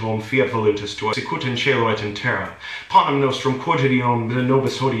regnum tuum, fiat voluntas tua, sicut in cielo et in terra. Panem nostrum quotidianum de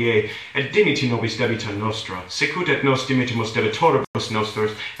nobis hodie, et dimiti nobis debita nostra, sicut et nos dimittimus debitoribus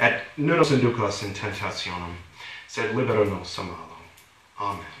nostros, et non nos inducas in tentationem, sed libera nos a malo.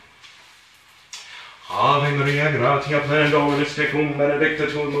 Amen. Ave Maria, gratia plena Dominus tecum, benedicta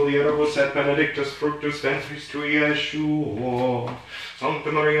tu in mulieribus, et benedictus fructus ventris tui, Iesus.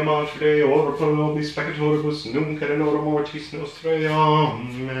 Sancta Maria Mater Dei, ora pro nobis peccatoribus, nunc et in hora mortis nostrae.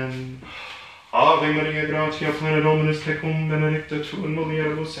 Amen. Ave Maria, gratia plena Dominus tecum, benedicta tu in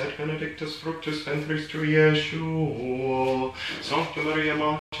mulieribus, et benedictus fructus ventris tui, Iesus. Sancta Maria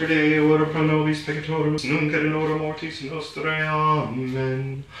Mater Dei, ora pro nobis peccatoribus, nunc et in hora mortis nostrae.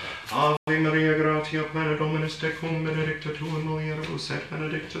 Amen. Ave Maria, gratia plena Dominus tecum, benedicta tu in mulieribus, et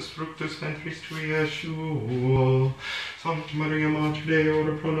benedictus fructus ventris tui, Iesus. Sancta Maria Mater Dei,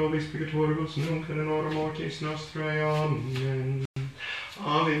 ora pro nobis peccatoribus, nunc et in hora mortis nostrae. Amen.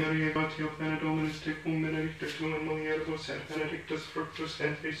 Ave Maria, gratia plena Dominus tecum, benedicta tu in mulieribus, et benedictus fructus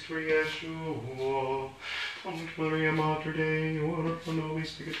ventris tui, Iesus. Sancta Maria Mater Dei, ora pro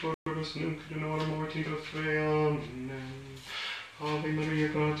nobis peccatoribus, nunc et in hora mortis nostrae. Amen. Ave Maria,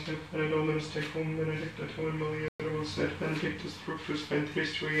 gratia plena Dominus tecum, benedicta tu in mulieribus, et benedictus fructus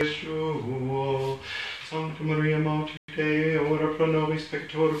ventris tui, Iesus. Sancta Maria Mater Dei, ora pro nobis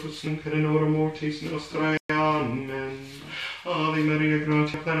peccatoribus, nunc et in hora mortis nostrae. Amen. Ave Maria,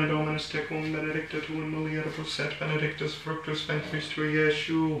 gratia plena Dominus tecum, benedicta tu in mulieribus, et benedictus fructus ventris tui,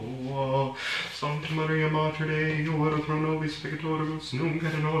 Iesus. Sancta Maria Mater Dei, ora pro nobis peccatoribus, nunc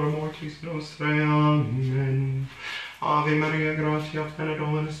et in hora mortis nostrae. Amen. Ave Maria, gratia plena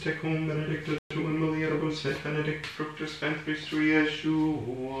Dominus tecum, benedicta tu in mulieribus, et benedictus fructus ventris tui,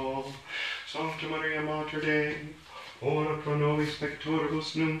 Iesus. Sancta Maria Mater Dei, ora pro nobis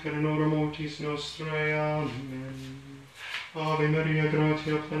peccatoribus, nunc et in hora mortis nostrae. Amen. Ave Maria,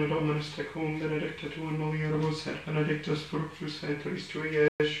 gratia plena Dominus tecum, benedicta tu in mulieribus, et benedictus fructus ventris tui,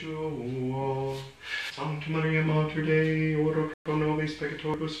 Iesus. Sancta Maria Mater Dei, ora pro nobis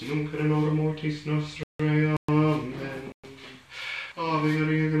peccatoribus, nunc et in hora mortis nostrae. Amen. Ave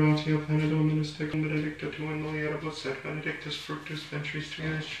Maria, gratia plena Dominus tecum, benedicta tu in mulieribus, et benedictus fructus ventris tui,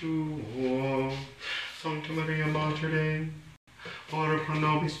 Iesus. Sancta Maria Mater Dei, ora pro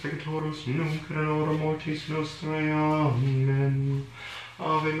nobis peccatoribus, nunc et in hora mortis nostrae. Amen.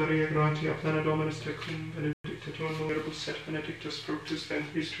 Ave Maria, gratia plena Dominus tecum, benedicta tu in mulieribus, et benedictus fructus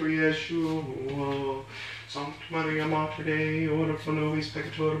ventris tui, Iesus. Sancta Maria Mater Dei, ora pro nobis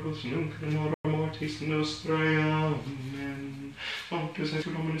peccatoribus, nunc et in hora mortis nostrae. Amen. Sanctus est tu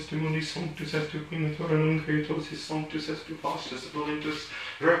Dominus de mundi, sanctus est tu qui natura non creatosis, sanctus est tu Faustus et Valentus,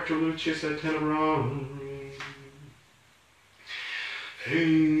 rector lucis et tenebrarum.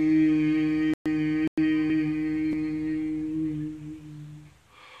 Hey.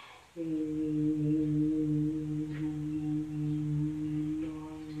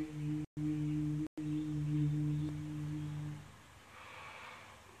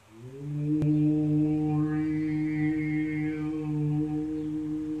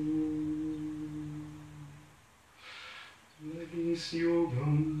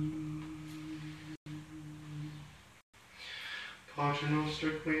 Pater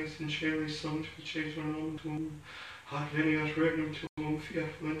noster, quies in celi sanctificator nomen tuum, adveniat regnum tuum, fiat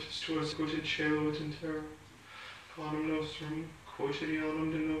voluntas tua, sicut in cielo et in terra. Panem nostrum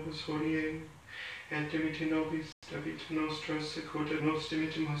quotidianum de nobis hodie, et dimiti nobis debita nostra, sicut et nos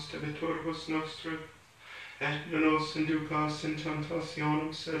dimittimus debitoribus nostra, et non nos inducas in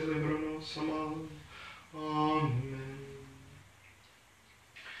tentationem, sed libera nos a malo. Amen.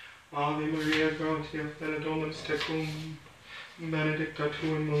 Ave Maria, gratia plena Dominus tecum, benedicta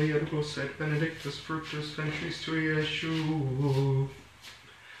tu in mulieribus, et benedictus fructus ventris tui, Iesus.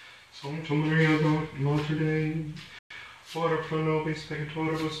 Sancta Maria Mater Dei, ora pro nobis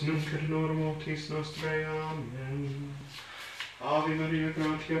peccatoribus, nunc et in hora mortis nostrae. Amen. Ave Maria,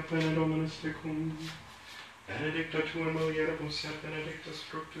 gratia plena Dominus tecum, benedicta tu in mulieribus, et benedictus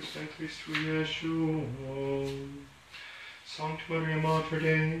fructus ventris tui, Iesus. Sancta Maria Mater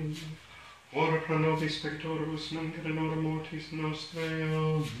Dei, ora pro nobis peccatoribus, nunc et in hora mortis nostrae.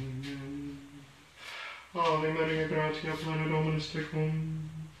 Amen. Ave Maria, gratia plena Dominus tecum,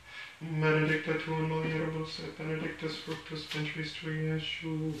 benedicta tu in mulieribus, et benedictus fructus ventris tui,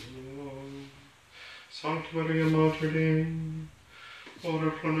 Iesus. Sancta Maria Mater Dei, ora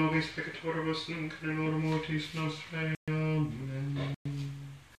pro nobis peccatoribus, nunc et in hora mortis nostrae. Amen.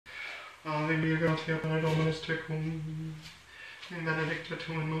 Ave Maria, gratia plena Dominus tecum, Benedicta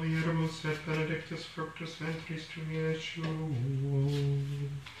tu in mulieribus et benedictus fructus ventris tui, Iesus.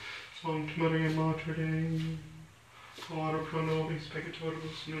 Sancta Maria Mater Dei, ora pro nobis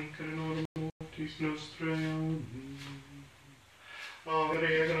peccatoribus nunc et in hora mortis nostrae. Amen. Ave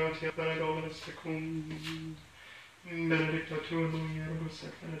Maria, gratia plena Dominus tecum, benedicta tu in mulieribus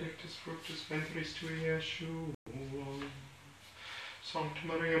et benedictus fructus ventris tui, Iesus. Sancta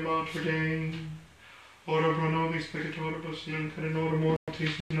Maria Mater Dei, ora pro nobis peccatoribus nunc et in hora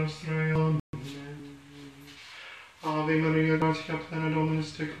mortis nostrae. Amen. Ave Maria, gratia plena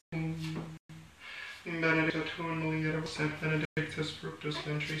Dominus tecum, benedicta tu in mulieribus et benedictus fructus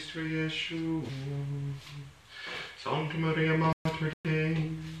ventris tui, Iesus. Sancta Maria Mater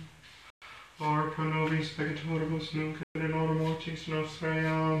Dei, ora pro nobis peccatoribus nunc et in hora mortis nostrae.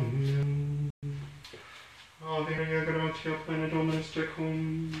 Amen. Ave Maria, gratia plena Dominus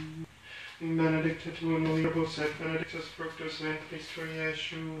tecum, benedicta tu in mulieribus et benedictus fructus ventris tui,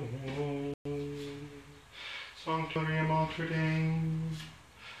 Iesus. Sancta Maria Mater Dei,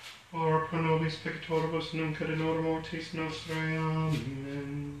 ora pro nobis peccatoribus nunc et in hora mortis nostrae.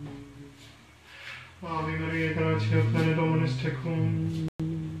 Amen. Ave Maria, gratia plena Dominus tecum,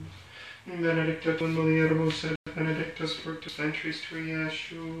 benedicta tu in mulieribus et benedictus fructus ventris tui,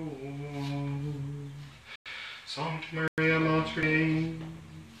 Iesus. Sancta Maria Mater Dei,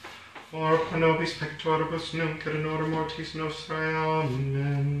 ora pro nobis peccatoribus nunc et in hora mortis nostrae.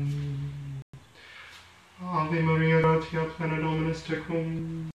 Amen. Ave Maria, gratia plena Dominus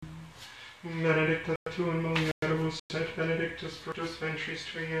tecum, benedicta tu in mulieribus et benedictus fructus ventris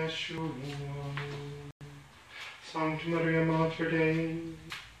tui, Iesus. Sancta Maria Mater Dei,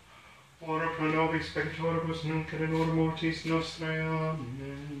 ora pro nobis peccatoribus nunc et in hora mortis nostrae.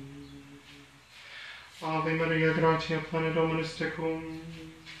 Amen. Ave Maria, gratia plena Dominus tecum,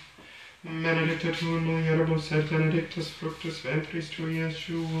 benedicta tu in mulieribus et benedictus fructus ventris tui,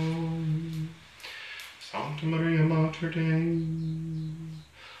 Iesus. Sancta Maria Mater Dei,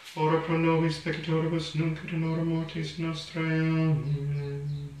 ora pro nobis peccatoribus nunc et in hora mortis nostrae.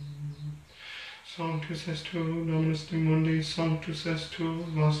 Amen. Sanctus est tu, Dominus de mundi, sanctus est tu,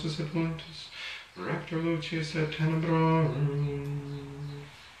 vastus et pontus, rector lucis et tenebrarum.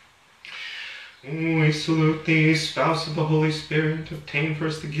 We salute thee, spouse of the Holy Spirit, obtain for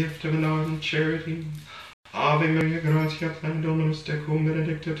us the gift of an ardent charity. Ave Maria, gratia plena Dominus tecum,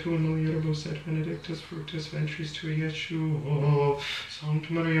 benedicta tu in mulieribus et benedictus fructus ventris tui, Iesus.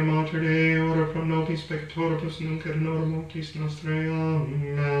 Sancta Maria Mater Dei, ora pro nobis peccatoribus nunc et in hora mortis nostrae.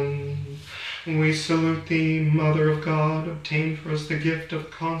 Amen. We salute thee, Mother of God, obtain for us the gift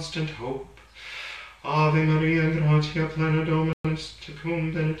of constant hope. Ave Maria, gratia plena Dominus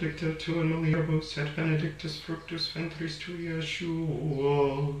tecum, benedicta tu in mulieribus et benedictus fructus ventris tui,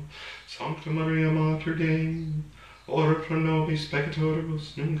 Iesus. Sancta Maria Mater Dei, ora pro nobis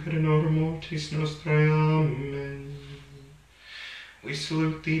peccatoribus nunc et in hora mortis nostrae. Amen. We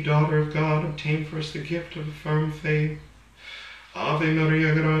salute thee, Daughter of God, obtain for us the gift of a firm faith. Ave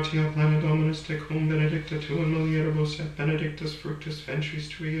Maria, gratia plena Dominus tecum, benedicta tu in mulieribus et benedictus fructus ventris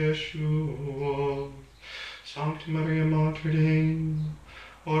tui, Iesus. Sancta Maria Mater Dei,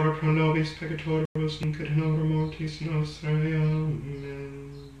 ora pro nobis peccatoribus nunc et in hora mortis nostrae.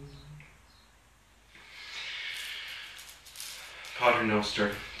 Amen. Pater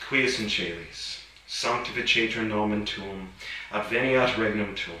noster, quies in caelis, sanctificetur nomen tuum, adveniat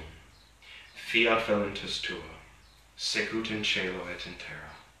regnum tuum, fiat voluntas tua, sicut in cielo et in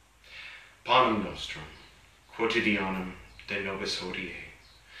terra. Panem nostrum, quotidianum de nobis hodie,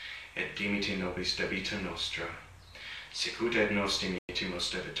 et dimite nobis debita nostra, sicut et nos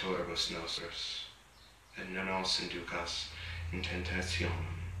dimitimus debitoribus nostros, et non nos inducas in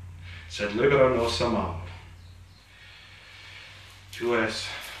tentationem, sed libera nos a malo. Tu es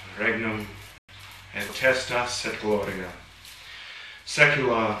regnum et potestas et gloria,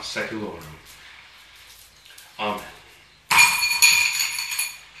 saecula saeculorum. Amen.